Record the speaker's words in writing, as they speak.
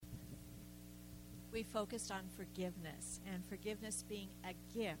we focused on forgiveness, and forgiveness being a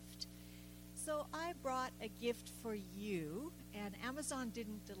gift. So I brought a gift for you, and Amazon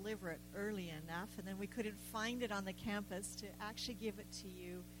didn't deliver it early enough, and then we couldn't find it on the campus to actually give it to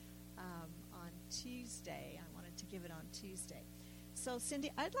you on Tuesday. I wanted to give it on Tuesday. So,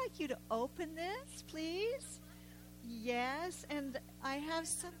 Cindy, I'd like you to open this, please. Yes, and I have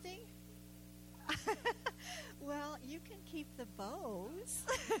something. Well, you can keep the bows.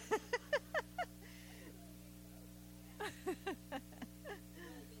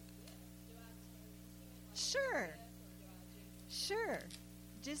 Sure.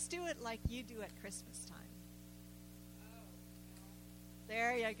 Just do it like you do at Christmas time.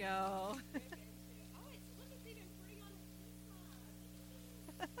 There you go.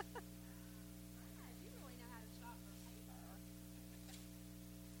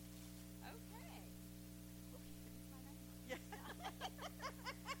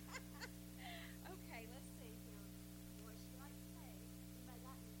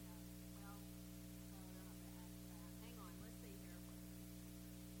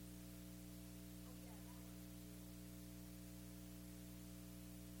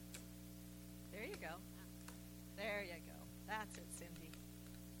 There you go. That's it, Cindy.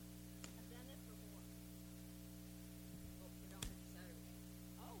 I've done this before. Oh, we don't have Saturday.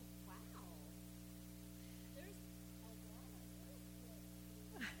 Oh, wow. There's a lot of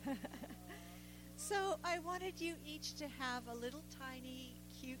So I wanted you each to have a little tiny,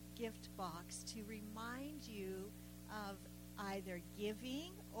 cute gift box to remind you of either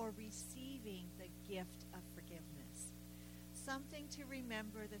giving or receiving the gift of forgiveness. Something to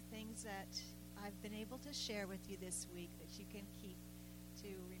remember the things that I've been able to share with you this week that you can keep to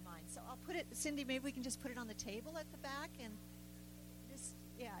remind. So I'll put it, Cindy, maybe we can just put it on the table at the back and just,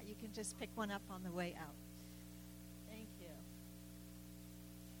 you can just pick one up on the way out. Thank you.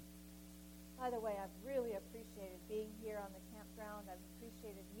 By the way, I've really appreciated being here on the campground. I've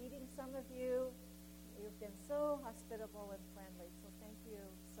appreciated meeting some of you. You've been so hospitable and friendly, so thank you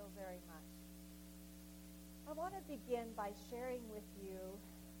so very much. I want to begin by sharing with you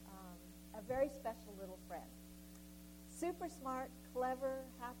a very special little friend. Super smart, clever,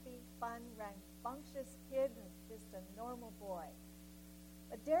 happy, fun, rambunctious kid, and just a normal boy.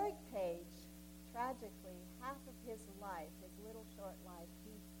 But Derek Page, tragically, half of his life, his little short life,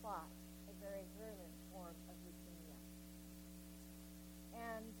 he fought a very virulent form of leukemia.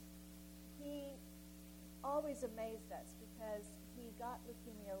 And he always amazed us because he got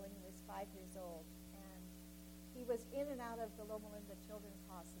leukemia when he was 5 years old. He was in and out of the Loma Linda Children's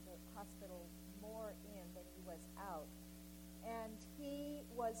Hospital more in than he was out. And he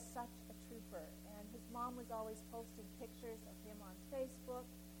was such a trooper. And his mom was always posting pictures of him on Facebook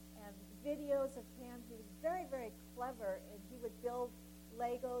and videos of him. He was very, very clever, and he would build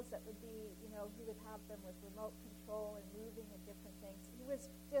Legos that would be, he would have them with remote control and moving and different things. He was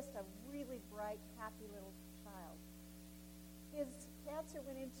just a really bright, happy little child. His cancer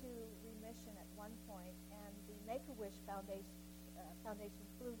went into remission at one point, and the Make-A-Wish Foundation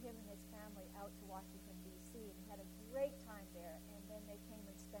flew him and his family out to Washington, D.C., and had a great time there. And then they came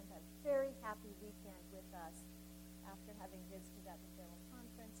and spent a very happy weekend with us after having visited at the General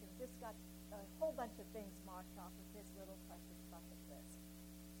Conference and just got a whole bunch of things marked off of his little precious bucket list.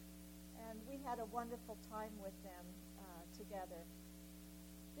 And we had a wonderful time with them together.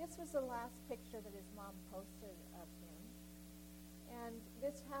 This was the last picture that his mom posted of him. And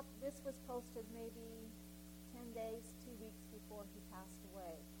this was posted maybe 10 days, 2 weeks before he passed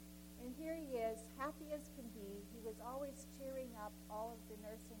away. And here he is, happy as can be. He was always cheering up all of the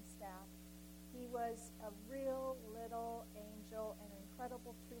nursing staff. He was a real little angel, an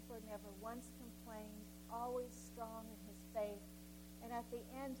incredible trooper, never once complained, always strong in his faith. And at the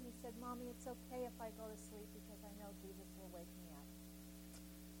end, he said, "Mommy, it's okay if I go to sleep because I know Jesus will wake me up."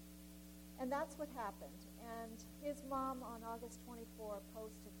 And that's what happened. And his mom on August 24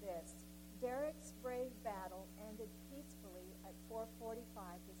 posted this: "Derek's brave battle ended peacefully at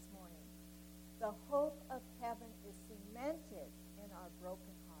 4:45 this morning. The hope of heaven is cemented in our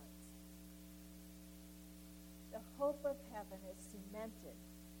broken hearts." The hope of heaven is cemented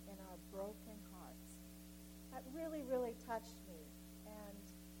in our broken hearts. That really, really touched me. And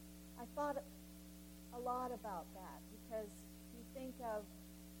I thought a lot about that because you think of,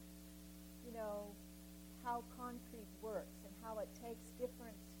 how concrete works and how it takes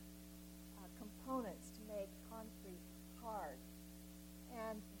different components to make concrete hard.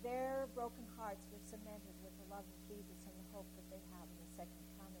 And their broken hearts were cemented with the love of Jesus and the hope that they have in the second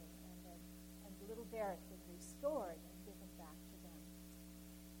coming. And little Derek was restored and given back to them.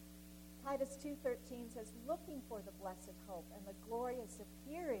 Titus 2:13 says, "Looking for the blessed hope and the glorious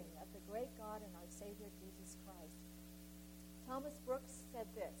appearing of the great God and our Savior Thomas Brooks said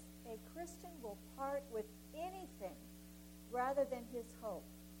this: a Christian will part with anything rather than his hope.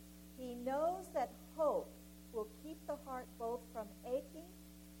 He knows that hope will keep the heart both from aching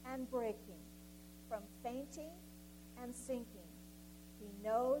and breaking, from fainting and sinking. He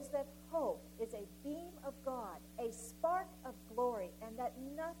knows that hope is a beam of God, a spark of glory, and that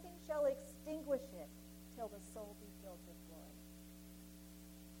nothing shall extinguish it till the soul be filled with glory.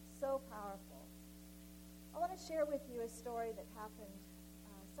 So powerful. I want to share with you a story that happened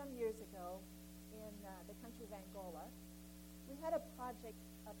some years ago in the country of Angola. We had a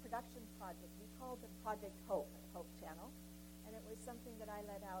production project. We called it Project Hope at Hope Channel. And it was something that I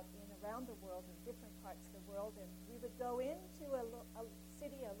led out in around the world, in different parts of the world. And we would go into a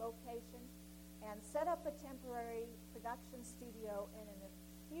city, a location, and set up a temporary production studio. And in a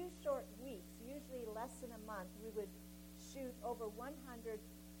few short weeks, usually less than a month, we would shoot over 100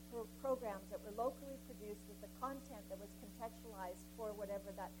 programs that were locally produced with the content that was contextualized for whatever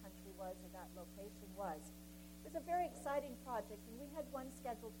that country was or that location was. It was a very exciting project, and we had one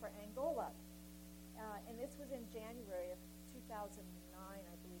scheduled for Angola. And this was in January of 2009,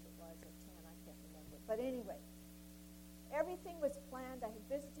 I believe it was, or 10, I can't remember. But anyway, everything was planned. I had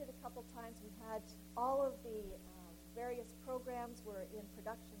visited a couple times. We had all of the various programs were in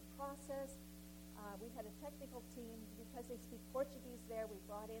production process. We had a technical team. Because they speak Portuguese there, we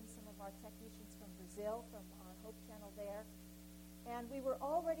brought in some of our technicians from Brazil, from our Hope Channel there. And we were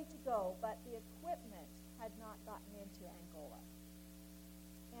all ready to go, but the equipment had not gotten into Angola.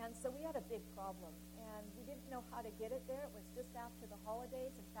 And so we had a big problem, and we didn't know how to get it there. It was just after the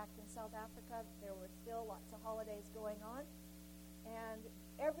holidays. In fact, in South Africa, there were still lots of holidays going on. And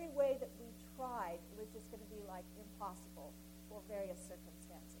every way that we tried, it was just going to be like impossible for various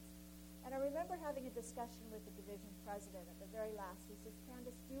circumstances. And I remember having a discussion with the division president at the very last. He says,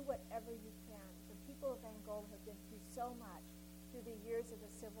 Candace, do whatever you can. The people of Angola have been through so much through the years of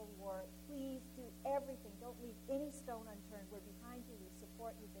the Civil War. Please do everything. Don't leave any stone unturned. We're behind you. We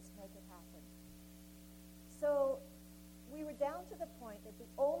support you. Just make it happen. So we were down to the point that the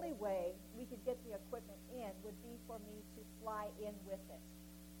only way we could get the equipment in would be for me to fly in with it.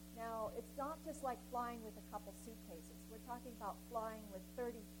 Now, it's not just like flying with a couple suitcases. We're talking about flying with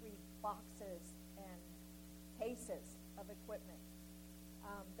 33 boxes and cases of equipment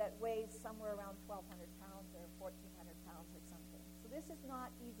that weighs somewhere around 1,200 pounds or 1,400 pounds or something. So this is not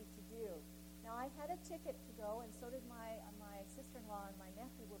easy to do. Now, I had a ticket to go, and so did my sister-in-law and my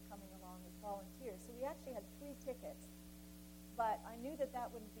nephew were coming along as volunteers. So we actually had 3 tickets. But I knew that that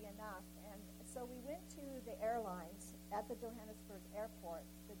wouldn't be enough. And so we went to the airlines at the Johannesburg airport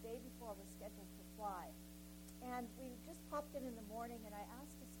the day before I was scheduled to fly. And we just popped in the morning, and I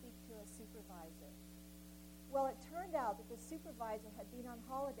asked to speak to a supervisor. Well, it turned out that the supervisor had been on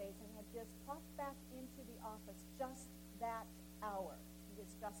holidays and had just popped back into the office just that hour. He was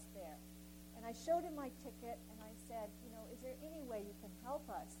just there. And I showed him my ticket, and I said, is there any way you can help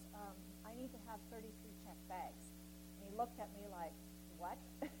us? I need to have 33 check bags. And he looked at me like, what?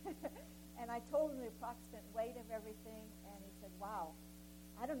 And I told him the approximate weight of everything, and he said, wow,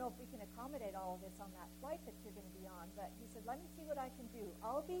 I don't know if we can accommodate all of this on that flight that you're going to be on, but he said, let me see what I can do.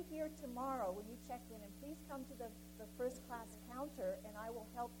 I'll be here tomorrow when you check in, and please come to the first-class counter, and I will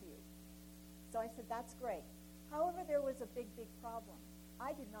help you. So I said, that's great. However, there was a big, big problem.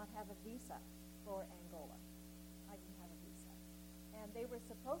 I did not have a visa for Angola. I didn't have a visa. And they were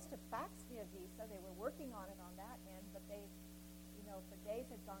supposed to fax me a visa. They were working on it on that end, but they, for days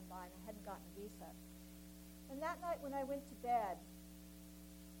had gone by, and I hadn't gotten a visa. And that night when I went to bed,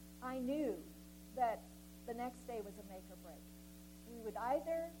 I knew that the next day was a make or break. We would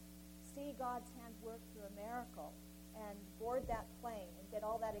either see God's hand work through a miracle and board that plane and get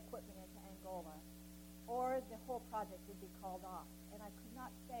all that equipment into Angola, or the whole project would be called off. And I could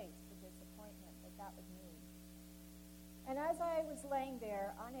not face the disappointment that would mean. And as I was laying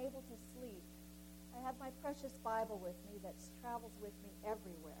there, unable to sleep, I have my precious Bible with me that travels with me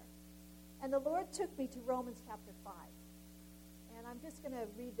everywhere. And the Lord took me to Romans chapter 5. And I'm just going to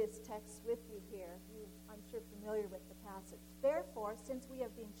read this text with you here. I'm sure familiar with the passage. Therefore, since we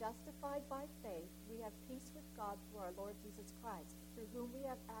have been justified by faith, we have peace with God through our Lord Jesus Christ, through whom we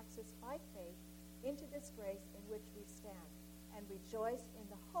have access by faith into this grace in which we stand, and rejoice in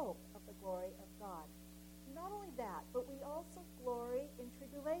the hope of the glory of God. Not only that, but we also glory in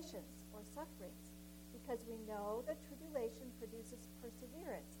tribulations or sufferings, because we know that tribulation produces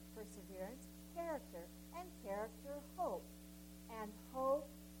perseverance, perseverance, character, and character, hope. And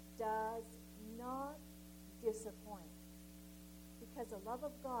hope does not disappoint, because the love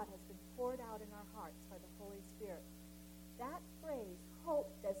of God has been poured out in our hearts by the Holy Spirit. That phrase,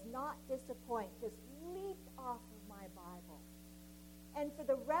 hope does not disappoint, just leaped off of my Bible.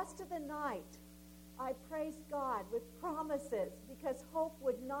 rest of the night, I praised God with promises because hope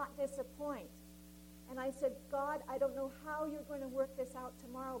would not disappoint. And I said, God, I don't know how you're going to work this out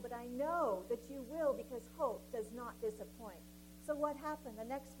tomorrow, but I know that you will because hope does not disappoint. So what happened? The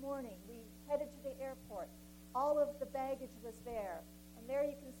next morning, we headed to the airport. All of the baggage was there. And there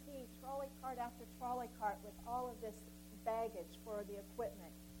you can see trolley cart after trolley cart with all of this baggage for the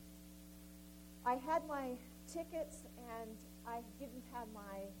equipment. I had my tickets, and I didn't have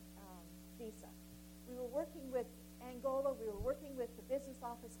my visa. We were working with Angola. We were working with the business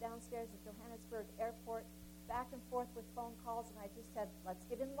office downstairs at Johannesburg Airport, back and forth with phone calls, and I just said, let's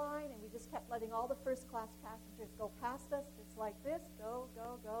get in line, and we just kept letting all the first-class passengers go past us, just like this, go,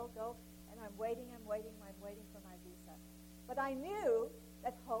 go, go, go, and I'm waiting for my visa. But I knew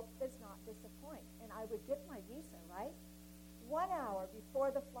that hope does not disappoint, and I would get my visa, right? 1 hour before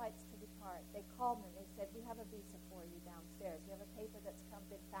the flights to depart, they called me. They said, we have a visa for you downstairs. We have a paper that's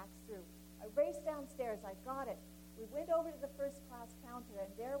been faxed through. I raced downstairs. I got it. We went over to the first-class counter, and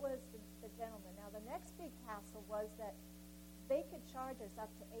there was the gentleman. Now, the next big hassle was that they could charge us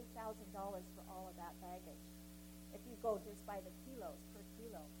up to $8,000 for all of that baggage if you go just by the kilos, per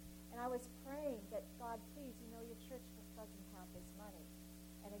kilo. And I was praying that, God, please, your church just doesn't have this money.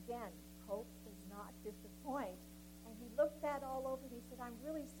 And again, hope does not disappoint. And he looked that all over, and he said, I'm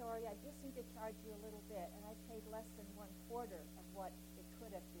really sorry. I just need to charge you a little bit. And I paid less than 1/4 of what it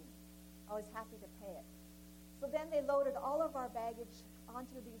could have been. I was happy to pay it. So then they loaded all of our baggage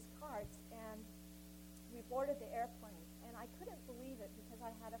onto these carts, and we boarded the airplane. And I couldn't believe it because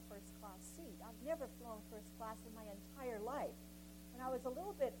I had a first-class seat. I've never flown first class in my entire life. And I was a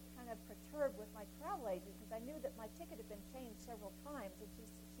little bit kind of perturbed with my travel agent because I knew that my ticket had been changed several times. And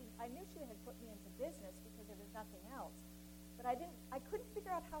I knew she had put me into business because there was nothing else. But I couldn't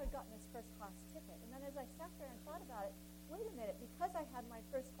figure out how I'd gotten this first-class ticket. And then as I sat there and thought about it, wait a minute, because I had my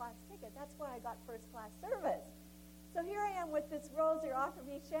first-class ticket, that's why I got first-class service. So here I am with this rose. They're offering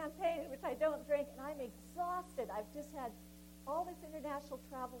me champagne, which I don't drink, and I'm exhausted. I've just had all this international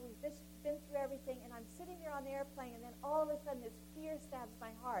travel. We've just been through everything, and I'm sitting there on the airplane, and then all of a sudden this fear stabs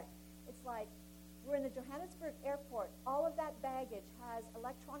my heart. It's like we're in the Johannesburg airport. All of that baggage has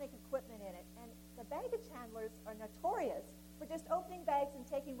electronic equipment in it, and the baggage handlers are notorious for just opening bags and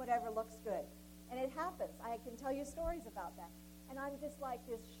taking whatever looks good. And it happens. I can tell you stories about that. And I'm just like,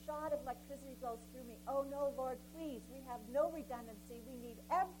 this shot of electricity goes through me. Oh, no, Lord, please. We have no redundancy. We need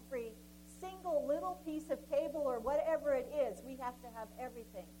every single little piece of cable or whatever it is. We have to have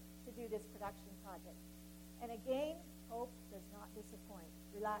everything to do this production project. And again, hope does not disappoint.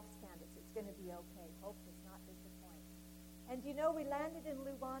 Relax, Candace. It's going to be okay. Hope does not disappoint. And we landed in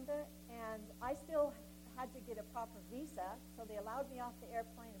Luanda, and I still had to get a proper visa, so they allowed me off the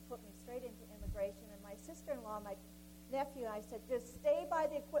airplane and put me straight into immigration. And my sister-in-law, my nephew, and I said, just stay by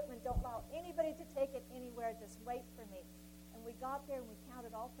the equipment. Don't allow anybody to take it anywhere. Just wait for me. And we got there, and we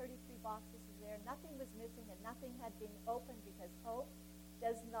counted all 33 boxes there. Nothing was missing, and nothing had been opened because hope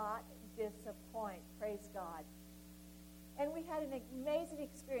does not disappoint. Praise God. And we had an amazing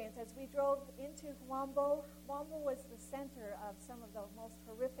experience as we drove into Huambo. Huambo was the center of some of the most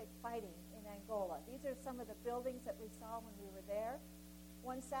horrific fighting in Angola. These are some of the buildings that we saw when we were there.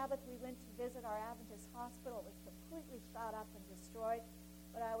 One Sabbath, we went to visit our Adventist hospital. It was completely shot up and destroyed,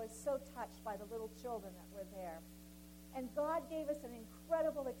 but I was so touched by the little children that were there. And God gave us an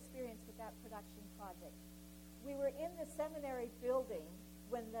incredible experience with that production project. We were in the seminary building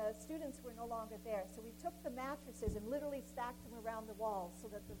when the students were no longer there. So we took the mattresses and literally stacked them around the walls so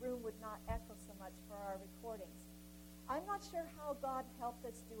that the room would not echo so much for our recordings. I'm not sure how God helped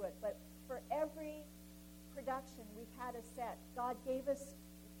us do it, but for every production, we had a set. God gave us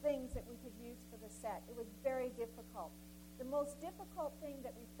things that we could use for the set. It was very difficult. The most difficult thing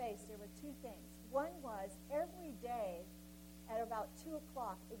that we faced, there were two things. One was every day at about 2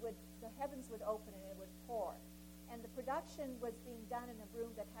 o'clock, the heavens would open and it would pour. And the production was being done in a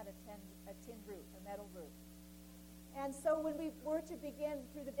room that had a tin roof, a metal roof. And so when we were to begin,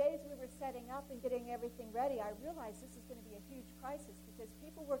 through the days we were setting up and getting everything ready, I realized this is going to be a huge crisis because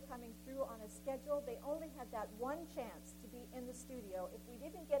people were coming through on a schedule. They only had that one chance to be in the studio. If we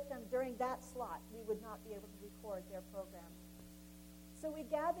didn't get them during that slot, we would not be able to record their program. So we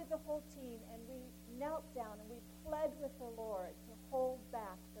gathered the whole team and we knelt down and we pled with the Lord to hold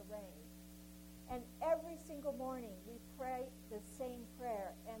back the rain. And every single morning we pray the same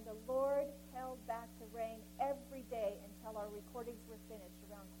prayer. And the Lord held back the rain every day until our recordings were finished.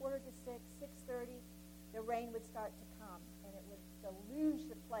 Around 5:45, 6:30, the rain would start to come. And it would deluge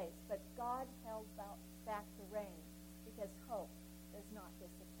the place. But God held back the rain because hope does not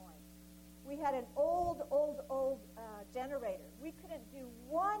disappoint. We had an old generator. We couldn't do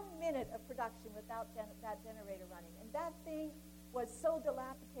 1 minute of production without that generator running. And that thing was so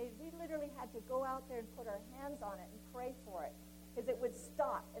dilapidated, we literally had to go out there and put our hands on it and pray for it, because it would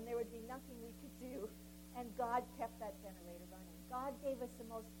stop and there would be nothing we could do. And God kept that generator running. God gave us the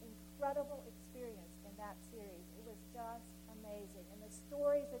most incredible experience in that series. It was just amazing. And the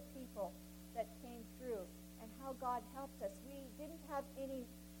stories of people that came through and how God helped us. We didn't have any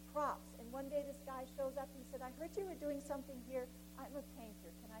props. And one day this guy shows up and said, I heard you were doing something here. I'm a painter.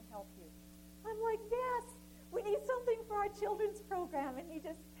 Can I help you? I'm like, yes, we need something for our children's program. And he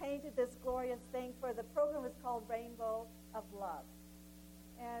just painted this glorious thing for the program was called Rainbow of Love.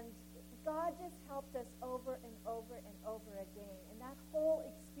 And God just helped us over and over and over again. And that whole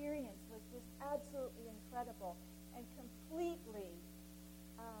experience was just absolutely incredible and completely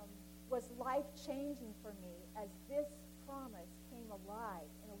was life-changing for me as this promise came alive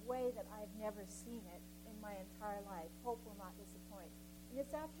in a way that I've never seen it in my entire life. Hope will not disappoint. And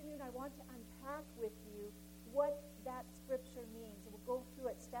this afternoon I want to unpack with you what that scripture means. And we'll go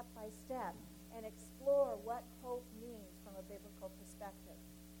through it step by step and explore what hope means from a biblical perspective.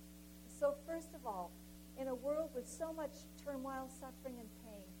 So first of all, in a world with so much turmoil, suffering, and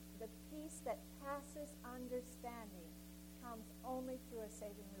pain, the peace that passes understanding comes only through a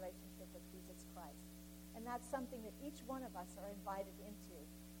saving relationship with Jesus Christ. And that's something that each one of us are invited into,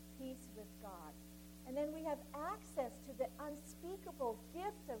 peace with God. And then we have access to the unspeakable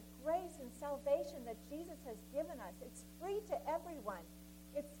gift of grace and salvation that Jesus has given us. It's free to everyone.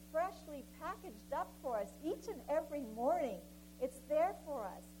 It's freshly packaged up for us each and every morning. It's there for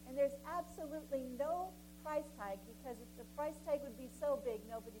us. And there's absolutely no price tag, because if the price tag would be so big,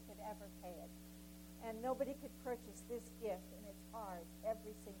 nobody could ever pay it. And nobody could purchase this gift, and it's ours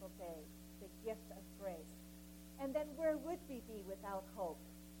every single day, the gift of grace. And then where would we be without hope?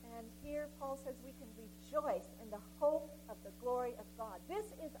 And here Paul says we can rejoice in the hope of the glory of God.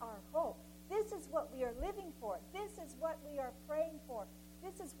 This is our hope. This is what we are living for. This is what we are praying for.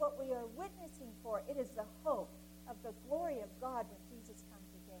 This is what we are witnessing for. It is the hope of the glory of God when Jesus comes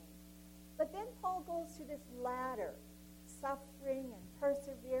again. But then Paul goes to this ladder, suffering and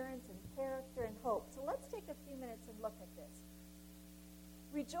perseverance and character and hope. So let's take a few minutes and look at this.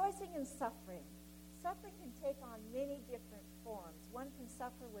 Rejoicing in suffering. Suffering can take on many different forms. One can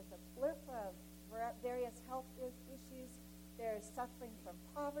suffer with a plethora of various health issues. There is suffering from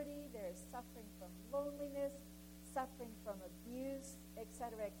poverty. There is suffering from loneliness, suffering from abuse,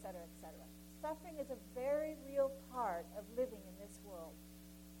 etc., etc., etc. Suffering is a very real part of living in this world.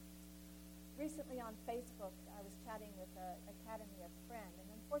 Recently on Facebook, I was chatting with an Academy of Friend, and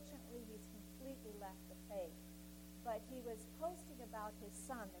unfortunately he's completely left the faith. But he was posting about his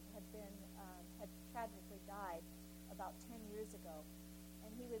son that had tragically died about 10 years ago. And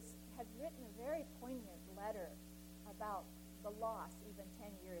he had written a very poignant letter about the loss even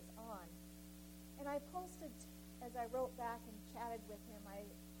 10 years on. And I posted, as I wrote back and chatted with him, I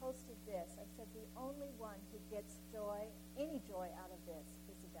posted this. I said, the only one who gets joy, any joy out of this,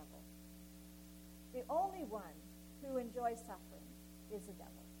 is the devil. The only one who enjoys suffering is the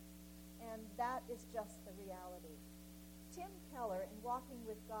devil. And that is just the reality. Tim Keller, in Walking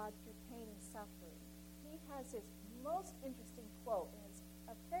with God Through Pain and Suffering, he has his most interesting quote, and it's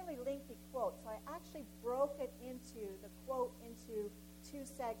a fairly lengthy quote, so I actually broke it into the quote into two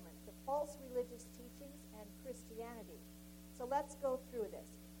segments, the false religious teachings and Christianity. So let's go through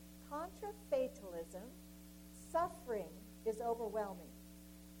this. Contra fatalism, suffering is overwhelming.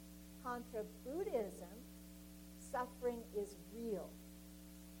 Contra Buddhism, suffering is real.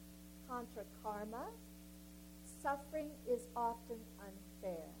 Contra karma, suffering is often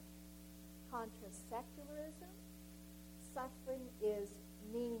unfair. Contra secularism, suffering is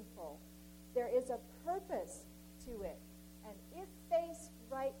meaningful. There is a purpose to it, and if faced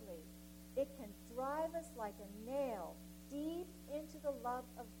rightly, it can drive us like a nail deep into the love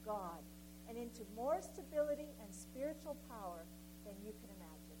of God and into more stability and spiritual power than you can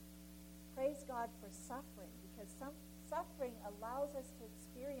imagine. Praise God for suffering, because suffering allows us to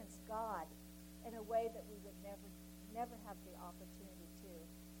experience God in a way that we would never have the opportunity to.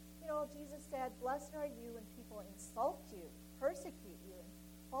 You know, Jesus said, blessed are you when people insult you, persecute you, and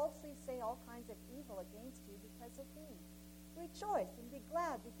falsely say all kinds of evil against you because of me. Rejoice and be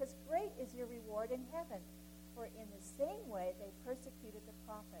glad, because great is your reward in heaven. For in the same way they persecuted the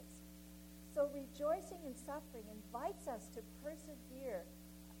prophets. So rejoicing in suffering invites us to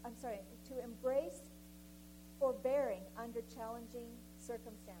to embrace forbearing under challenging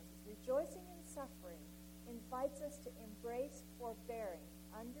circumstances. Rejoicing in suffering invites us to embrace forbearing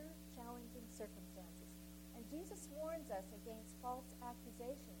under challenging circumstances. And Jesus warns us against false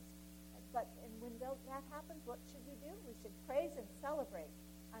accusations. And when that happens, what should we do? We should praise and celebrate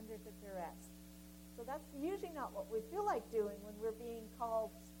under the duress. So that's usually not what we feel like doing when we're being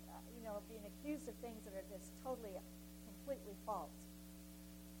called, being accused of things that are just totally, completely false.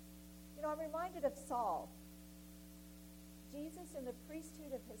 I'm reminded of Saul. Jesus, in the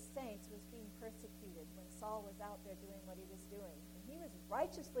priesthood of his saints, was being persecuted when Saul was out there doing what he was doing. And he was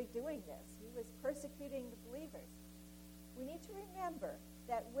righteously doing this. He was persecuting the believers. We need to remember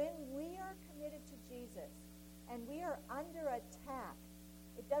that when we are committed to Jesus and we are under attack,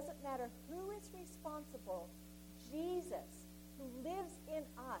 it doesn't matter who is responsible. Jesus, who lives in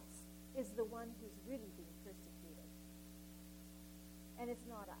us, is the one who's really being persecuted. And it's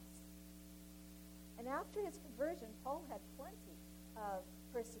not us. And after his conversion, Paul had plenty of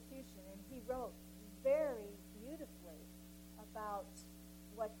persecution, and he wrote very beautifully about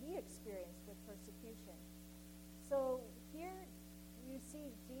what he experienced with persecution. So here you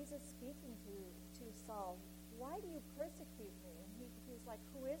see Jesus speaking to Saul. Why do you persecute me? And he's like,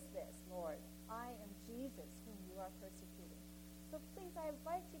 who is this, Lord? I am Jesus whom you are persecuting. So please, I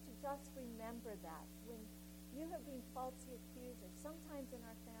invite you to just remember that. When you have been falsely accused, or sometimes in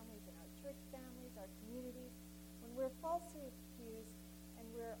our families, in our church families, our communities, when we're falsely accused and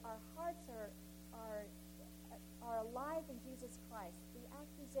our hearts are alive in Jesus Christ, the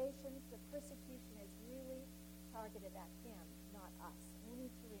accusations, the persecution is really targeted at him, not us. We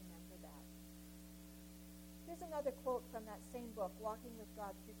need to remember that. Here's another quote from that same book, Walking with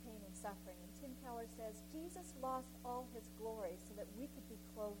God Through Pain and Suffering. And Tim Keller says, Jesus lost all his glory so that we could be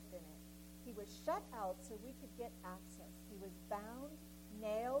clothed in it. He was shut out so we could get access. He was bound,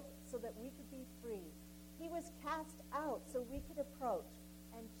 nailed, so that we could be free. He was cast out so we could approach.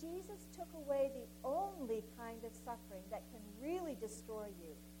 And Jesus took away the only kind of suffering that can really destroy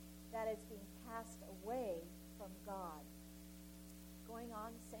you, that is being cast away from God. Going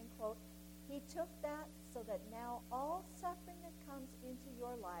on, same quote, he took that so that now all suffering that comes into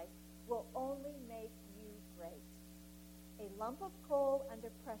your life will only make you great. A lump of coal under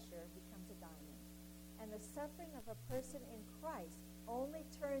pressure becomes a diamond. And the suffering of a person in Christ only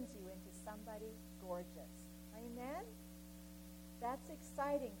turns you into somebody gorgeous. Amen? That's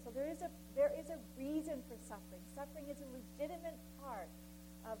exciting. So there is a reason for suffering. Suffering is a legitimate part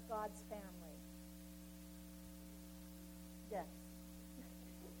of God's family. Yes.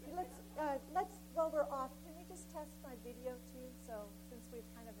 Let's while we're off, can we just test my video too? So since we've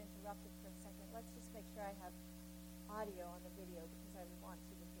kind of interrupted for a second, let's just make sure I have audio on the video because I want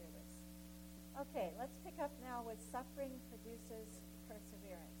you to hear this. Okay, let's pick up now with suffering produces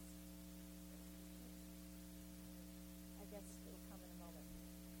perseverance. I guess it'll come in a moment.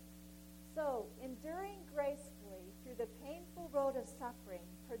 So, enduring gracefully through the painful road of suffering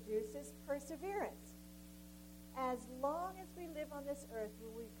produces perseverance. As long as we live on this earth,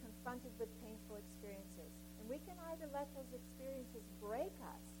 we'll be confronted with painful experiences. And we can either let those experiences break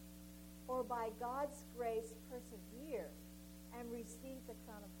us, or by God's grace persevere and receive the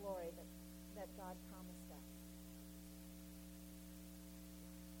crown of glory that God promised us.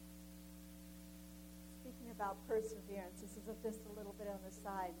 Speaking about perseverance, this is just a little bit on the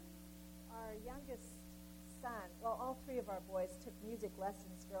side. Our youngest son, well, all three of our boys took music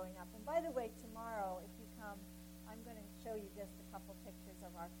lessons growing up. And by the way, tomorrow, if you come, I'm going to show you just a couple pictures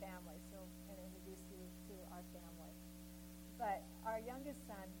of our family, and introduce you to our family. But our youngest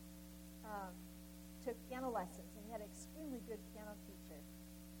son took piano lessons, and he had an extremely good piano teacher.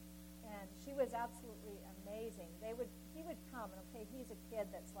 And she was absolutely amazing. He would come, and he's a kid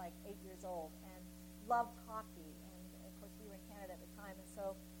that's like 8 years old and loved hockey. And of course, we were in Canada at the time, and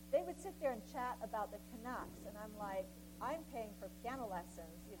so they would sit there and chat about the Canucks. And I'm like, I'm paying for piano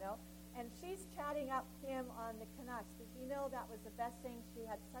lessons, And she's chatting up him on the Canucks. Did you know that was the best thing? She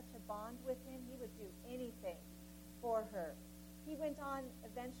had such a bond with him. He would do anything for her. He went on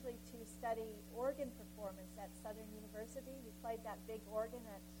eventually to study organ performance at Southern University. He played that big organ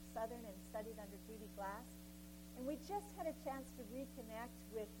at Southern and studied under Judy Glass. And we just had a chance to reconnect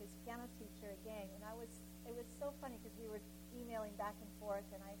with his piano teacher again. And it was so funny because we were emailing back and forth,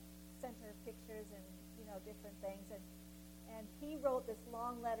 and I sent her pictures and, different things. And he wrote this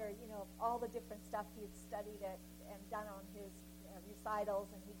long letter, of all the different stuff he had studied and done on his recitals,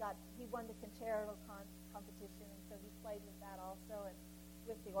 and he won the concerto competition, and so he played with that also, and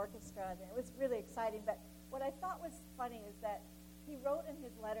with the orchestra, and it was really exciting. But what I thought was funny is that he wrote in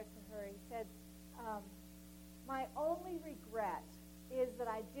his letter to her, he said, my only regret is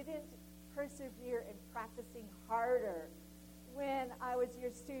that I didn't persevere in practicing harder when I was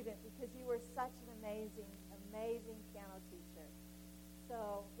your student, because you were such an amazing, amazing piano teacher.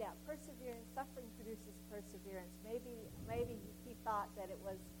 So, yeah, perseverance, suffering produces perseverance. Maybe he thought that it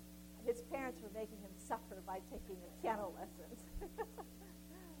was, his parents were making him by taking the piano lessons.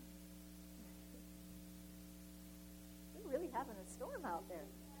 We're really having a storm out there.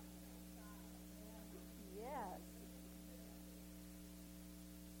 Yes.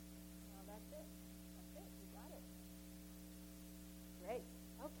 Well, that's it. That's it. We got it. Great.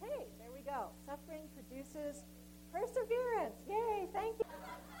 Okay, there we go. Suffering produces perseverance. Yay, thank you.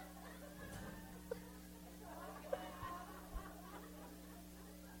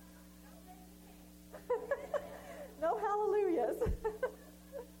 No hallelujahs.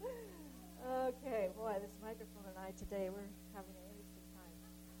 Okay, boy, this microphone and I today, we're having an interesting time.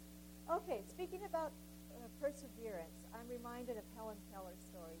 Okay, speaking about perseverance, I'm reminded of Helen Keller's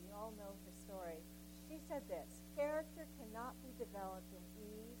story. You all know her story. She said this: character cannot be developed in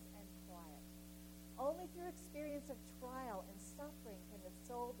ease and quiet. Only through experience of trial and suffering can the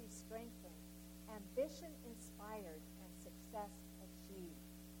soul be strengthened, ambition inspired, and success achieved.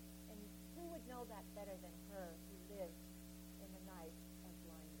 And who would know that better than her, who lived in the night of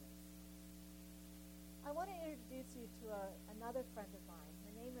blindness? I want to introduce you to another friend of mine.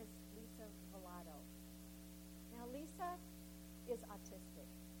 Her name is Lisa Vallado. Now, Lisa is autistic,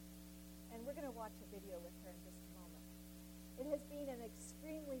 and we're going to watch a video with her in just a moment. It has been an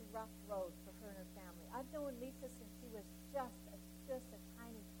extremely rough road for her and her family. I've known Lisa since she was just a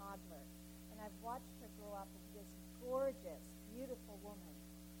tiny toddler, and I've watched her grow up into this gorgeous, beautiful woman,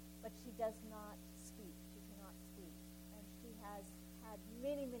 but she does not speak. She cannot speak, and she has had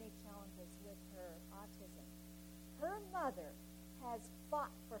many, many challenges with her autism. Her mother has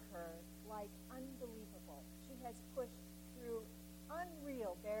fought for her like unbelievable. She has pushed through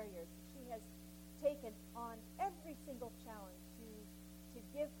unreal barriers. She has taken on every single challenge to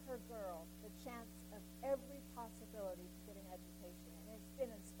give her girl the chance of every possibility to get an education. And it's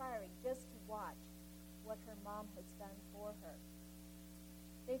been inspiring just to watch what her mom has done for her.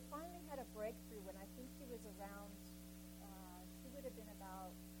 They finally had a breakthrough when I think she was around, she would have been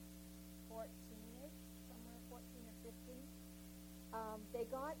about 14-ish, somewhere 14 or 15. They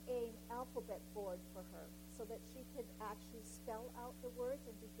got an alphabet board for her so that she could actually spell out the words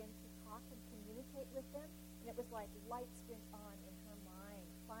and begin to talk and communicate with them. And it was like lights went on in her mind.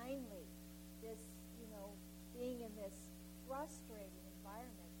 Finally, this, being in this frustrating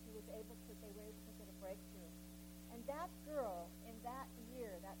environment, they were able to get a breakthrough. And that girl, in that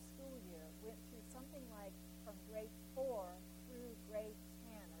year, that school year, went through something like from grade 4 through grade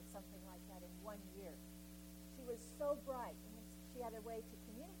 10 or something like that in 1 year. She was so bright, and she had a way to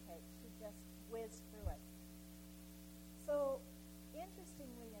communicate. She just whizzed through it. So,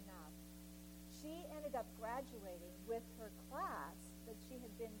 interestingly enough, she ended up graduating with her class that she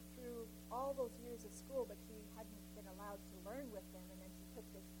had been through all those years of school, but she hadn't been allowed to learn with them, and then she took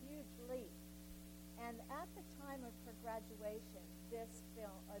this huge leap. And at the time of her graduation, this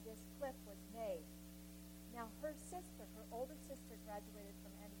clip was made. Now, her sister, her older sister, graduated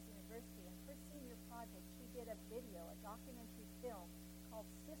from Andrews University, and her senior project, she did a video, a documentary film called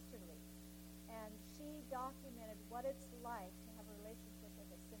Sisterly. And she documented what it's like to have a relationship with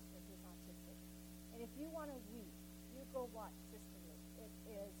a sister who's autistic. And if you want to weep, you go watch Sisterly. It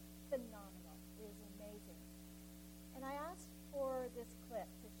is phenomenal. It is amazing. And I asked for this clip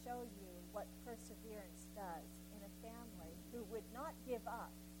to show you what perseverance does in a family who would not give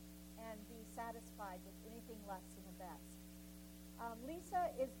up and be satisfied with anything less than the best.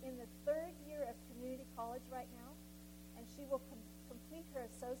 Lisa is in the 3rd year of community college right now, and she will complete her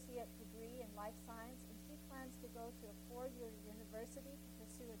associate degree in life science, and she plans to go to a 4-year university to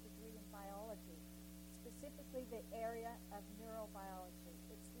pursue a degree in biology, specifically the area of neurobiology.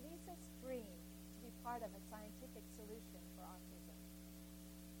 It's Lisa's dream to be part of a scientific solution for autism.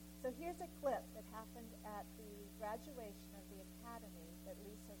 So here's a clip that happened at the graduation of the academy that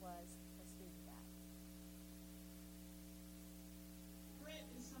Lisa was a student at. Grit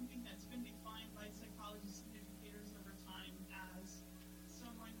is something that's been defined by psychologists and educators over time as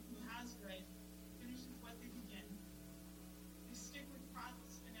someone who has grit, finishes what they begin. They stick with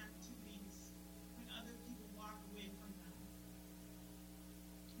projects and activities when other people walk away from them.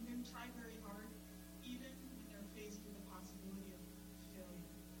 And then try very hard, even when they're faced with the possibility of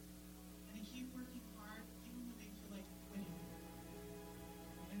failure. And they keep working hard, even when they feel like quitting.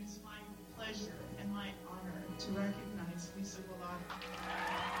 And it's my pleasure and my honor to recognize Lisa Vallado.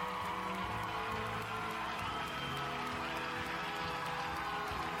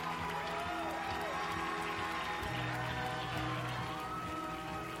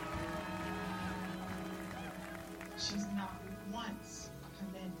 She's not once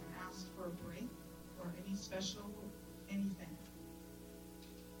come in and asked for a break or any special anything.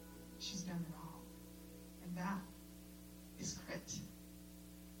 She's done it all. And that is grit.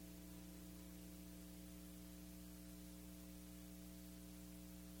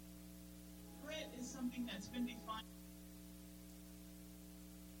 that's been defined.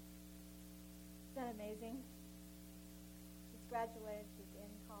 Isn't that amazing? She's graduated. She's in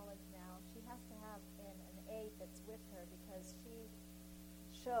college now. She has to have an aide that's with her because she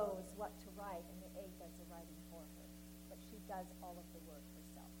shows what to write, and the aide does the writing for her. But she does all of the work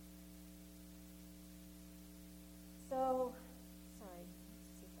herself. So, sorry,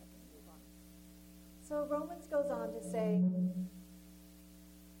 let's see if I can move on. So Romans goes on to say,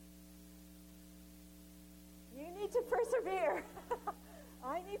 you need to persevere.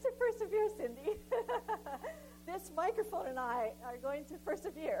 I need to persevere, Cindy. This microphone and I are going to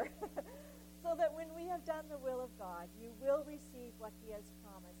persevere so that when we have done the will of God, you will receive what he has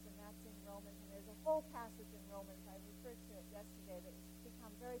promised. And that's in Romans. And there's a whole passage in Romans. I referred to it yesterday that has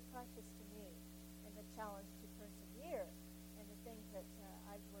become very precious to me in the challenge to persevere and the things that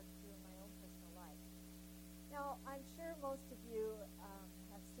I've worked through in my own personal life. Now, I'm sure most of you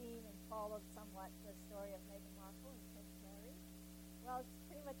have seen and followed somewhat the story of Meghan Markle and Prince Harry. Well, it's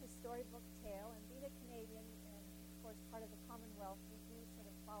pretty much a storybook tale, and being a Canadian and, of course, part of the Commonwealth, we do sort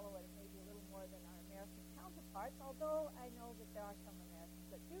of follow it maybe a little more than our American counterparts, although I know that there are some Americans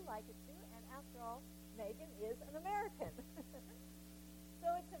that do like it too, and after all, Meghan is an American.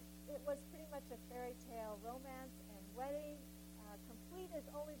 So it was pretty much a fairy tale romance and wedding, complete as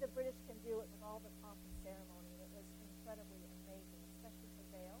only the British can do it with all the pomp and ceremony. It was incredibly amazing, especially the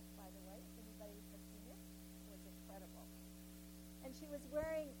veil, by the way. If anybody has seen it, it was incredible. And she was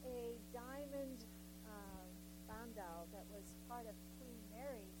wearing a diamond bandeau that was part of Queen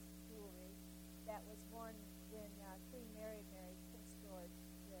Mary's jewelry that was worn when Queen Mary married Prince George,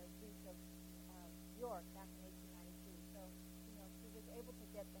 the Duke of York, back in 1892. So, she was able to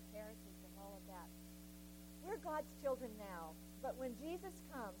get the heritage of all of that. We're God's children now, but when Jesus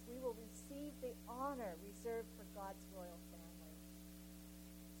comes, we will receive the honor reserved for God's royal family.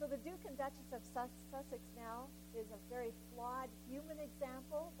 So the Duke and Duchess of Sussex now is a very flawed human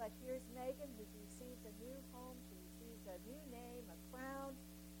example, but here's Meghan, who receives a new home, she receives a new name, a crown,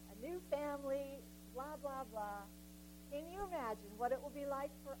 a new family, blah, blah, blah. Can you imagine what it will be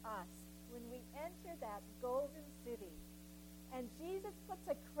like for us when we enter that golden city and Jesus puts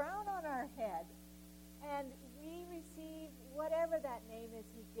a crown on our head and we receive whatever that name is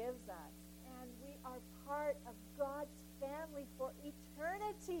he gives us, and we are part of God's family for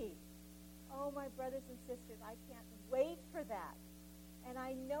eternity. Oh, my brothers and sisters, I can't wait for that. And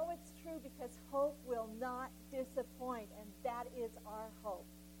I know it's true because hope will not disappoint, and that is our hope.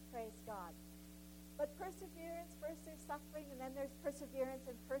 Praise God. But perseverance, first there's suffering, and then there's perseverance,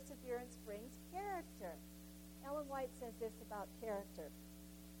 and perseverance brings character. Ellen White says this about character.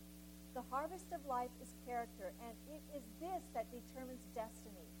 The harvest of life is character, and it is this that determines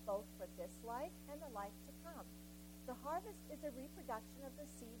destiny, both for this life and the life to come. The harvest is a reproduction of the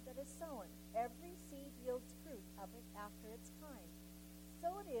seed that is sown. Every seed yields fruit of it after its kind.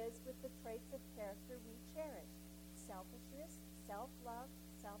 So it is with the traits of character we cherish. Selfishness, self-love,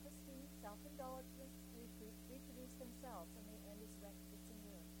 self-esteem, self-indulgence reproduce themselves, and the end is it's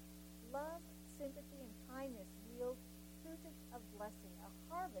immune. Love, sympathy, and kindness yield fruit of blessing, a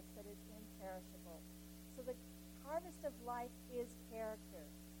harvest that is imperishable. So the harvest of life is character.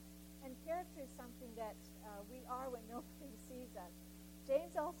 And character is something that we are when nobody sees us.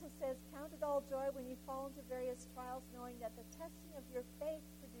 James also says, count it all joy when you fall into various trials, knowing that the testing of your faith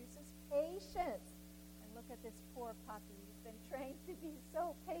produces patience. And look at this poor puppy. He's been trained to be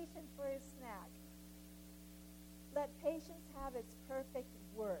so patient for his snack. Let patience have its perfect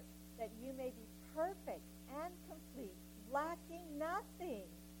work, that you may be perfect and complete, lacking nothing.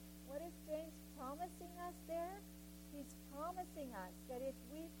 What is James promising us there? He's promising us that if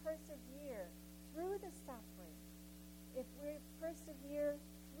we persevere through the suffering, if we persevere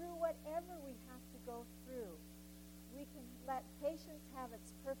through whatever we have to go through, we can let patience have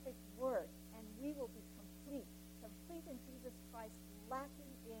its perfect work, and we will be complete in Jesus Christ,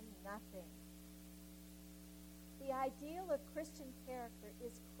 lacking in nothing. The ideal of Christian character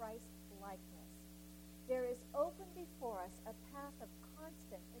is Christ-likeness. There is open before us a path of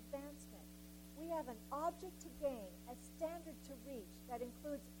constant advancement. We have an object to gain, a standard to reach that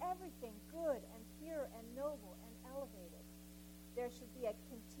includes everything good and pure and noble and elevated. There should be a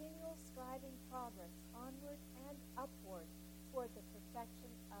continual striving progress onward and upward toward the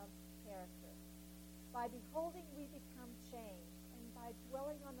perfection of character. By beholding, we become changed, and by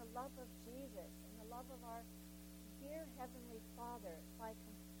dwelling on the love of Jesus and the love of our dear Heavenly Father, by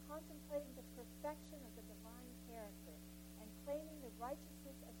contemplating the perfection of the divine character and claiming the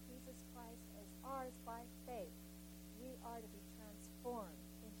righteousness of Jesus Christ as ours by faith, we are to be transformed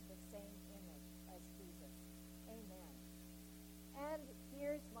into the same image as Jesus. Amen. And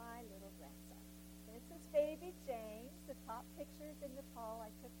here's my little grandson. This is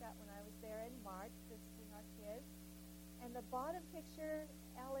picture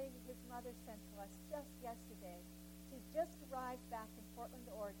Ellie, his mother, sent to us just yesterday. She's just arrived back in Portland,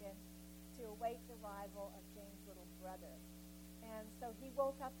 Oregon, to await the arrival of Jane's little brother. And so he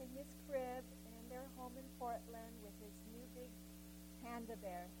woke up in his crib in their home in Portland with his new big panda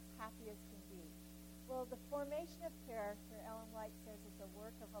bear, happy as can be. Well, the formation of character, Ellen White says, is a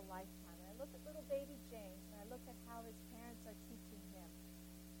work of a lifetime. And I look at little baby James, and I look at how his parents are teaching him.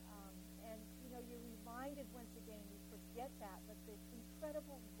 And, you're reminded once again, you forget that, but the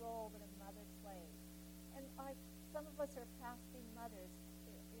incredible role that a mother plays. And some of us are past being mothers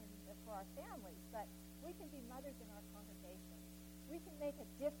for our families, but we can be mothers in our congregation. We can make a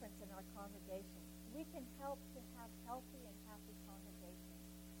difference in our congregation. We can help to have healthy and happy congregations,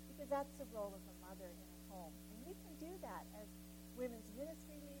 because that's the role of a mother in a home. And we can do that as women's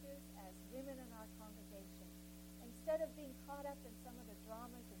ministry leaders, as women in our congregation. Instead of being caught up in some of the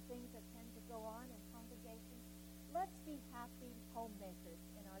dramas and things that tend to go on in congregations, let's be happy homemakers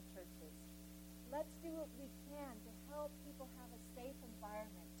in our churches. Let's do what we can to help people have a safe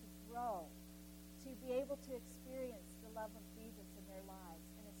environment to grow, to be able to experience the love of Jesus in their lives,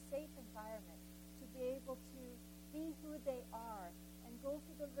 and a safe environment to be able to be who they are and go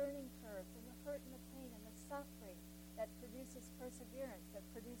through the learning curves and the hurt and the pain and the suffering that produces perseverance, that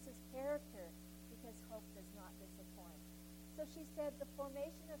produces character, because hope does not disappoint. So she said the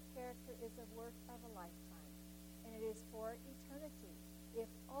formation of character is a work of a lifetime, and it is for eternity.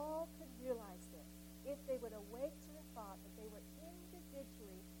 If all could realize this, if they would awake to the thought that they were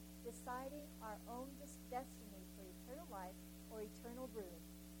individually deciding our own destiny for eternal life or eternal doom,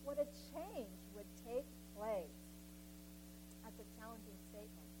 what a change would take place. That's a challenging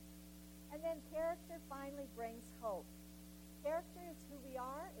statement. And then character finally brings hope. Character is who we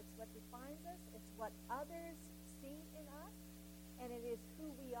are. It's what defines us. It's what others see in us. And it is who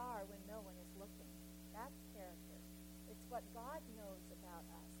we are when no one is looking. That's character. It's what God knows about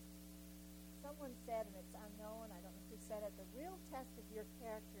us. Someone said, and it's unknown, I don't know who said it, the real test of your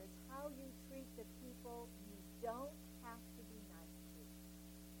character is how you treat the people you don't have to be nice to.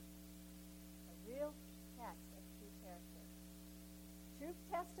 The real test of true character. True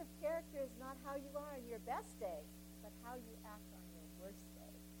test of character is not how you are on your best day, but how you act on your worst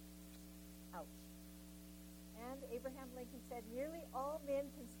day. Ouch. And Abraham Lincoln said, nearly all men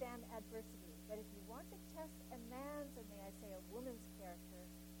can stand adversity, but if you want to test a man's, or may I say a woman's character,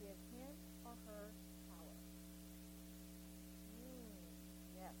 give him or her power.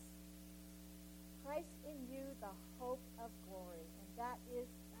 Yes. Christ in you, the hope of glory. And that is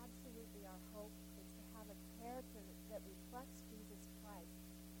absolutely our hope, is to have a character that reflects Jesus Christ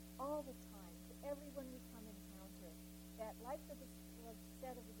all the time, to everyone we come encounter, that like was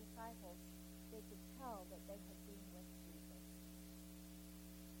said of the disciples, they could tell that they had been with Jesus.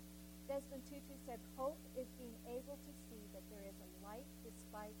 Desmond Tutu said, hope is being able to see that there is a light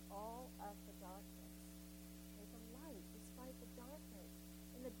despite all of the darkness. There's a light despite the darkness.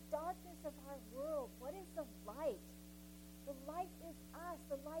 In the darkness of our world, what is the light? The light is us.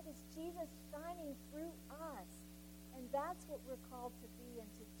 The light is Jesus shining through us. And that's what we're called to be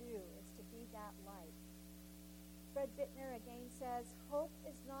and to do, is to be that light. Fred Bittner again says, hope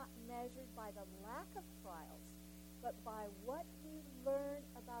is not measured by the lack of trials, but by what we learn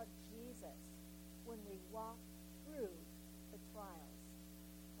about Jesus when we walk through the trials.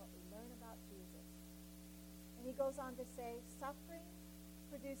 What we learn about Jesus. And he goes on to say, suffering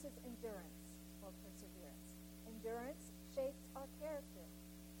produces endurance or perseverance. Endurance shapes our character.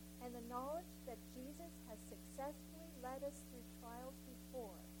 And the knowledge that Jesus has successfully led us through trials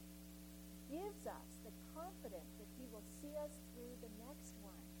before gives us the confidence that he will see us through the next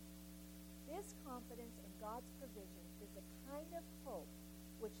one. This confidence in God's provision is a kind of hope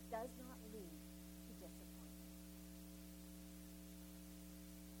which does not lead to disappointment.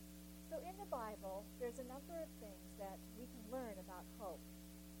 So in the Bible, there's a number of things that we can learn about hope.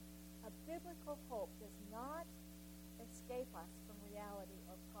 A biblical hope does not escape us from reality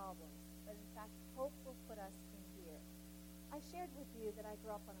or problems, but in fact, hope will put us in gear. I shared with you that I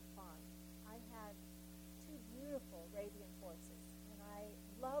grew up on a farm. I had two beautiful Arabian horses, and I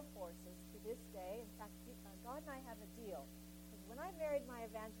love horses to this day. In fact, God and I have a deal. Because when I married my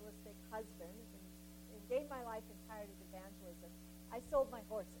evangelistic husband and gave my life entirely to evangelism, I sold my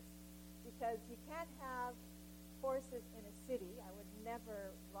horses. Because you can't have horses in a city. I would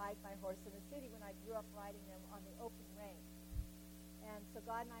never ride my horse in a city when I grew up riding them on the open range. And so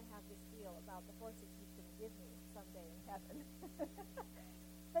God and I have this deal about the horses he's going to give me someday in heaven.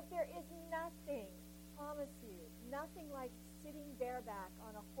 But there is nothing, promise you, nothing like sitting bareback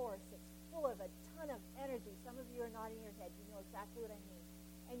on a horse that's full of a ton of energy. Some of you are nodding your head. You know exactly what I mean.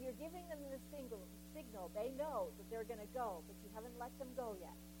 and you're giving them the signal. They know that they're going to go, but you haven't let them go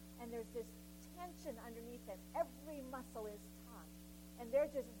yet. And there's this tension underneath them. Every muscle is taut, and they're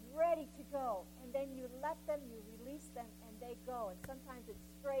just ready to go. And then you let them, you release them, and they go. And sometimes it's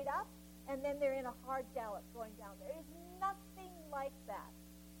straight up, and then they're in a hard gallop going down. There is nothing like that.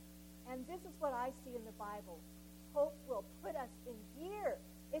 And this is what I see in the Bible. Hope will put us in gear.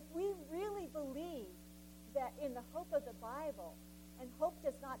 If we really believe that in the hope of the Bible, and hope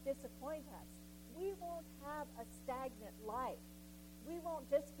does not disappoint us, we won't have a stagnant life. We won't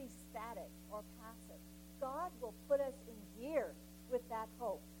just be static or passive. God will put us in gear with that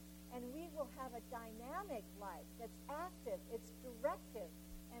hope. And we will have a dynamic life that's active, it's directive,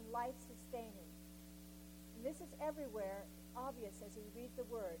 and life-sustaining. And this is everywhere obvious as we read the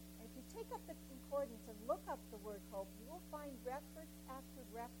Word. And if you take up the concordance and look up the word hope, you will find reference after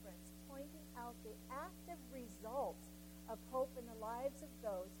reference pointing out the active results of hope in the lives of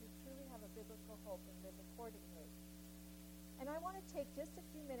those who truly have a biblical hope and live accordingly. And I want to take just a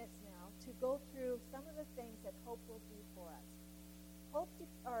few minutes now to go through some of the things that hope will do for us.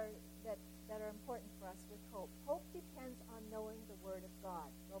 That are important for us with hope. Hope depends on knowing the Word of God.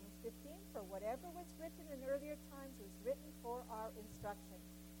 Romans 15, for whatever was written in earlier times was written for our instruction,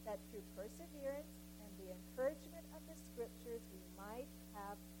 that through perseverance and the encouragement of the Scriptures we might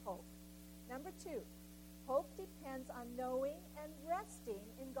have hope. Number 2, hope depends on knowing and resting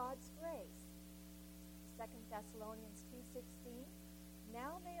in God's grace. 2 Thessalonians 2:16,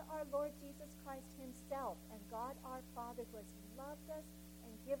 now may our Lord Jesus Christ himself and God our Father, who has loved us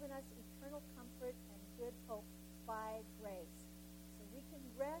and given us eternal comfort and good hope by grace. So we can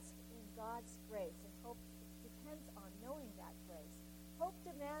rest in God's grace, and hope depends on knowing that grace. Hope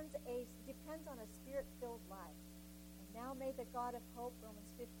depends on a spirit-filled life. And now may the God of hope,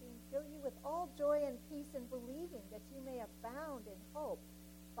 Romans 15, fill you with all joy and peace in believing, that you may abound in hope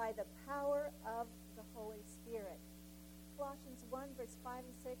by the power of the Holy Spirit. Colossians 1, verse 5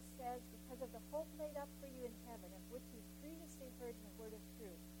 and 6 says, because of the hope laid up for you in heaven, of which you previously heard in the word of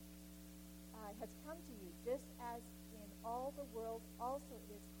truth, has come to you, just as in all the world also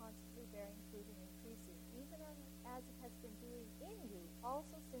it is constantly bearing fruit and increasing, even as it has been doing in you,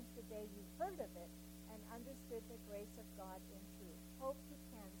 also since the day you heard of it and understood the grace of God in truth. Hope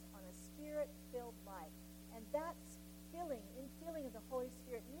depends on a spirit-filled life, and that infilling of the Holy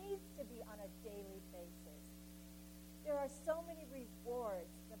Spirit needs to be on a daily basis. There are so many rewards,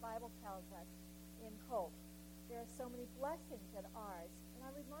 the Bible tells us, in hope. There are so many blessings that are ours. And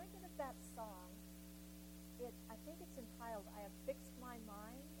I'm reminded of that song. I think it's entitled, I Have Fixed My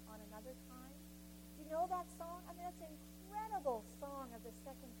Mind on Another Time. Do you know that song? I mean, it's an incredible song of the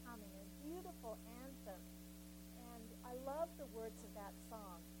Second Coming, a beautiful anthem. And I love the words of that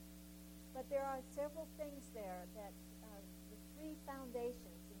song. But there are several things there that the three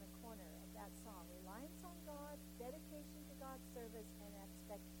foundations in the corner of that song: reliance on God, dedication to God's service, and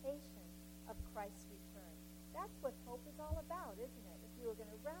expectation of Christ's return. That's what hope is all about, isn't it? If you were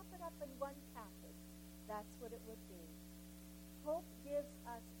going to wrap it up in one passage, that's what it would be. Hope gives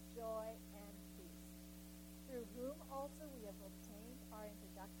us joy and peace, through whom also we have obtained our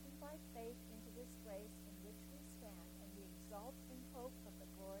introduction by faith into this grace in which we stand, and we exult in hope of the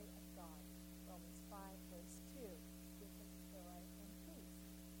glory of God. Romans 5, verse 2 gives us joy and peace.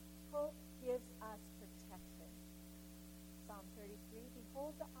 Hope gives us protection. Psalm 33,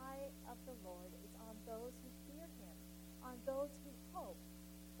 behold, the eye of the Lord is on those who fear him, on those who hope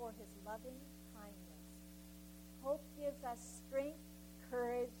for his loving kindness. Hope gives us strength,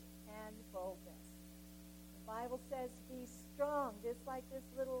 courage, and boldness. The Bible says, be strong, just like this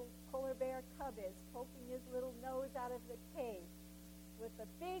little polar bear cub is, poking his little nose out of the cave with the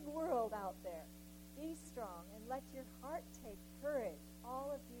big world out there. Be strong and let your heart take courage,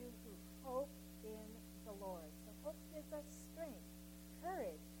 all of you who hope in the Lord. So hope gives us strength,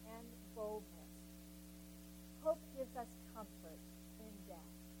 courage, and boldness. Hope gives us comfort in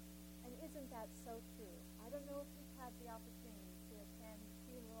death. And isn't that so true? I don't know if you've had the opportunity to attend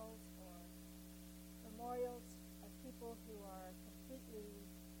funerals or memorials of people who are completely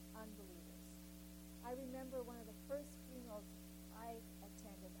unbelievers. I remember one of the first funerals I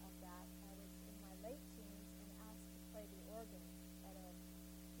attended of that. I was in my late teens and asked to play the organ at a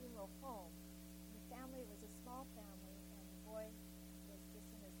funeral home. And the family was a small family, and the boy was just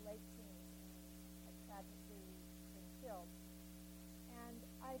in his late teens and had tragically been killed. And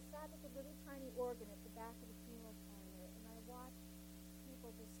I sat at the little tiny organ at the back of the funeral parlor, and I watched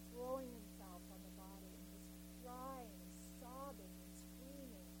people just throwing themselves on the body and just crying and sobbing and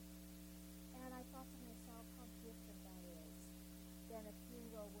screaming. And I thought to myself how different that is than a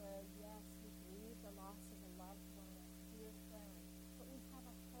funeral where, yes, we grieve the loss of a loved one, a dear friend, but we have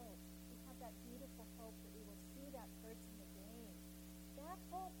a that beautiful hope that we will see that person again. That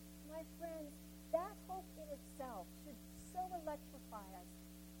hope, my friends, that hope in itself should so electrify us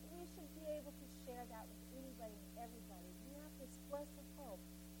that we should be able to share that with anybody and everybody. We have this blessed hope.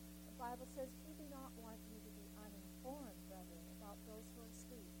 The Bible says, we do not want you to be uninformed, brethren, about those who are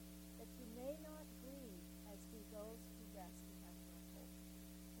asleep, that you may not grieve as do those who rest who have no hope.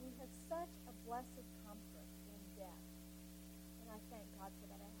 We have such a blessed comfort in death. And I thank God for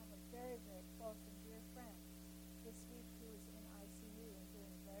that. I have a very, very close and dear friend this week who is in ICU and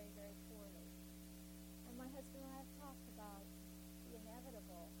doing very, very poorly. And my husband and I have talked about the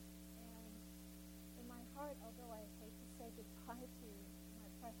inevitable. And in my heart, although I hate to say goodbye to my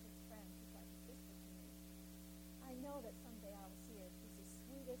precious friend, who's like a sister to me, I know that someday I will see her. She's the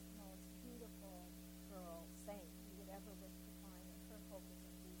sweetest, most beautiful girl, saint you would ever wish to find. And her hope is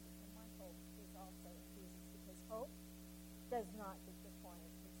in Jesus. And my hope is also in Jesus, because hope does not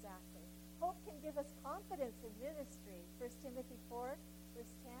disappoint. Exactly. Hope can give us confidence in ministry. 1 Timothy 4,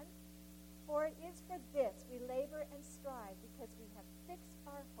 verse 10. For it is for this we labor and strive, because we have fixed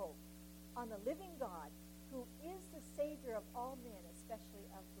our hope on the living God, who is the Savior of all men, especially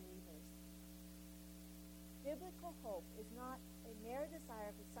of believers. Biblical hope is not a mere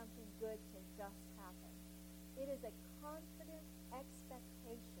desire for something good to just happen. It is a confident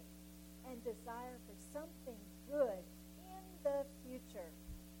expectation and desire for something good in the future.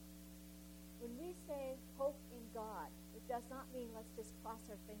 When we say hope in God, it does not mean let's just cross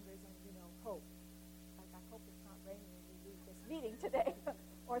our fingers and, hope. Like, I hope it's not raining when we leave this meeting today,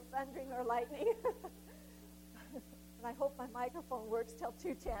 or thundering or lightning. And I hope my microphone works till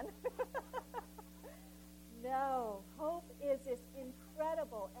 2:10. No, hope is this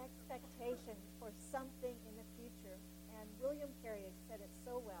incredible expectation for something in the future. And William Carey said it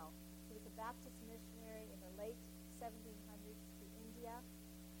so well. He was a Baptist missionary in the late 1700s to India.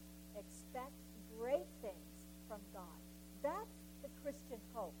 Expect great things from God. That's the Christian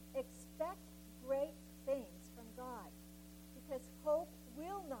hope. Expect great things from God, because hope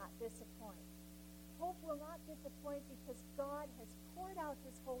will not disappoint. Hope will not disappoint because God has poured out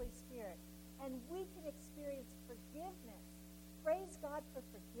his Holy Spirit, and we can experience forgiveness. Praise God for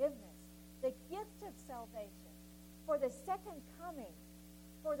forgiveness, the gift of salvation, for the second coming,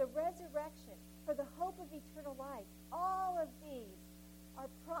 for the resurrection, for the hope of eternal life. All of these are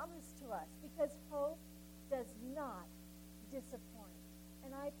promised to us, because hope does not disappoint.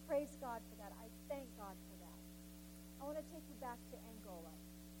 And I praise God for that. I thank God for that. I want to take you back to Angola.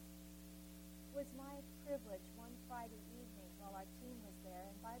 It was my privilege one Friday evening while our team was there,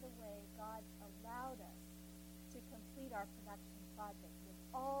 and by the way, God allowed us to complete our production project with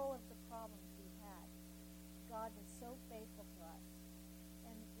all of the problems we had. God was so faithful to us.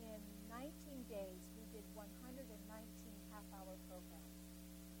 And in 19 days, we did 119 half-hour programs.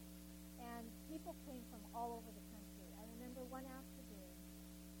 And people came from all over the country. I remember one afternoon,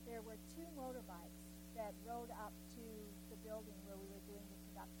 there were 2 motorbikes that rode up to the building where we were doing the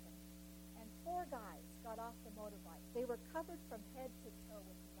production. And 4 guys got off the motorbike. They were covered from head to toe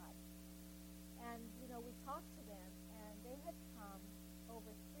with mud. And, we talked to them, and they had come over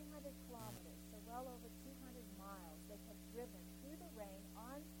 300 kilometers, so well over 200 miles. They had driven through the rain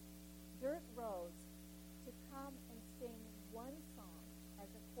on dirt roads to come and sing one song as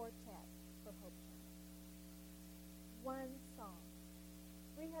a quartet for Hope Channel. One song.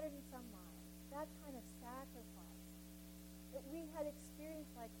 300 and some miles. That kind of sacrifice. That we had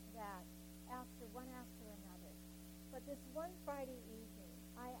experienced like that one after another. But this one Friday evening,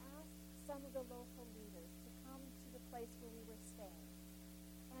 I asked some of the local leaders to come to the place where we were staying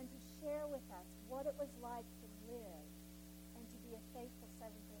and to share with us what it was like to live and to be a faithful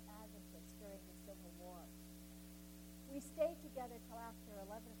Seventh-day Adventist during the Civil War. We stayed together till after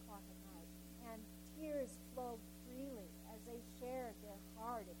 11 o'clock at night, and tears flowed freely as they shared their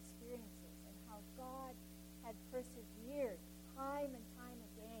hard experiences and how God had persevered time and time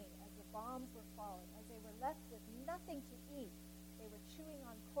again as the bombs were falling, as they were left with nothing to eat. They were chewing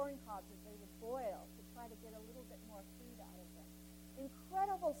on corn cobs that they would boil to try to get a little bit more food out of them.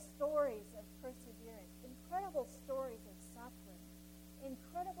 Incredible stories of perseverance, incredible stories of suffering,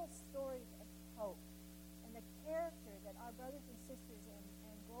 incredible stories of hope. And the character that our brothers and sisters in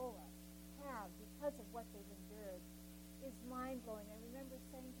Angola have because of what they've endured is mind-blowing. I remember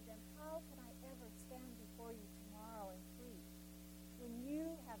saying to them, how can I ever stand before you tomorrow and preach when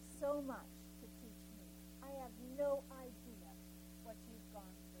you have so much to teach me? I have no idea what you've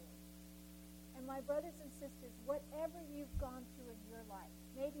gone through. And my brothers and sisters, whatever you've gone through in your life,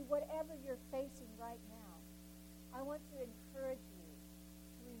 maybe whatever you're facing right now, I want to encourage you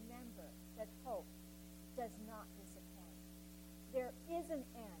to remember that hope does not disappoint. There is an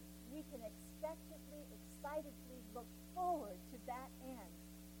end. we can expectantly, excitedly look forward to that end.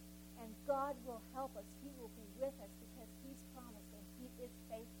 And God will help us. He will be with us because he's promised and he is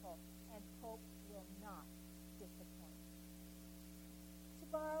faithful, and hope will not disappoint.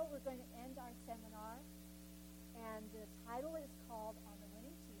 Tomorrow we're going to end our seminar, and the title is called On the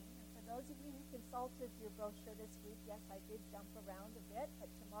Winning Team. And for those of you who consulted your brochure this week, yes, I did jump around a bit, but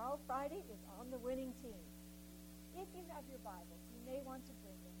tomorrow, Friday, is On the Winning Team. If you have your Bibles, you may want to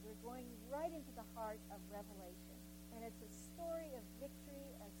bring them. We're going right into the heart of Revelation. And it's a story of victory,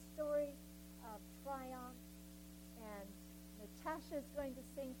 a story of triumph. And Natasha is going to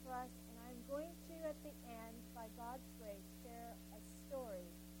sing for us. And I'm going to, at the end, by God's grace, share a story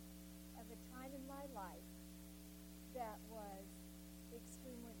of a time in my life that was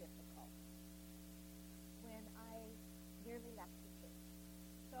extremely difficult when I nearly left the church.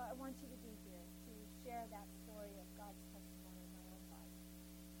 So I want you to be here to share that story of God's testimony in my own life.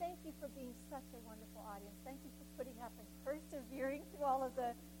 Thank you for being such a wonderful audience. Thank you for putting up and persevering through all of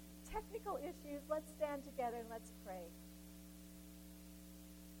the technical issues. Let's stand together and let's pray.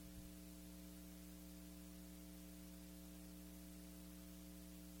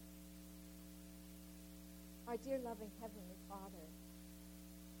 Our dear loving Heavenly Father,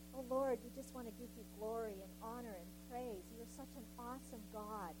 oh Lord, we just want to give you glory and honor and praise. You are such an awesome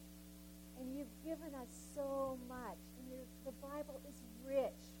God. And you've given us so much. And the Bible is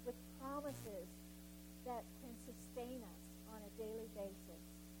rich with promises that can sustain us on a daily basis.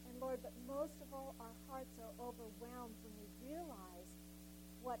 And Lord, but most of all, our hearts are overwhelmed when we realize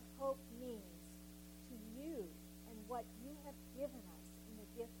what hope means to you and what you have given us in the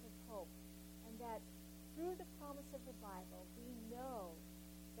gift of hope. And that through the promise of the Bible, we know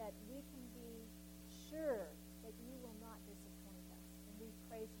that we can be sure that you will not disappoint us. And we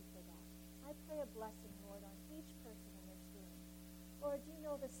praise you for that. I pray a blessing, Lord, on each person in this room. Lord, you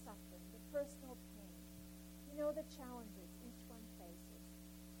know the suffering, the personal pain. You know the challenges each one faces.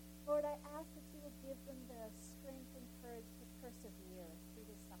 Lord, I ask that you will give them the strength and courage to persevere through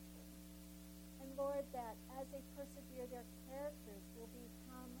the suffering. And Lord, that as they persevere, their characters will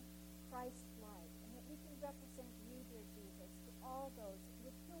become Christ-like, and that we can represent you, dear Jesus, to all those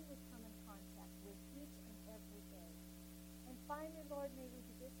with whom we come in contact with each and every day. And finally, Lord, may we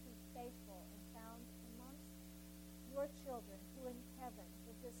just be faithful and found amongst your children who in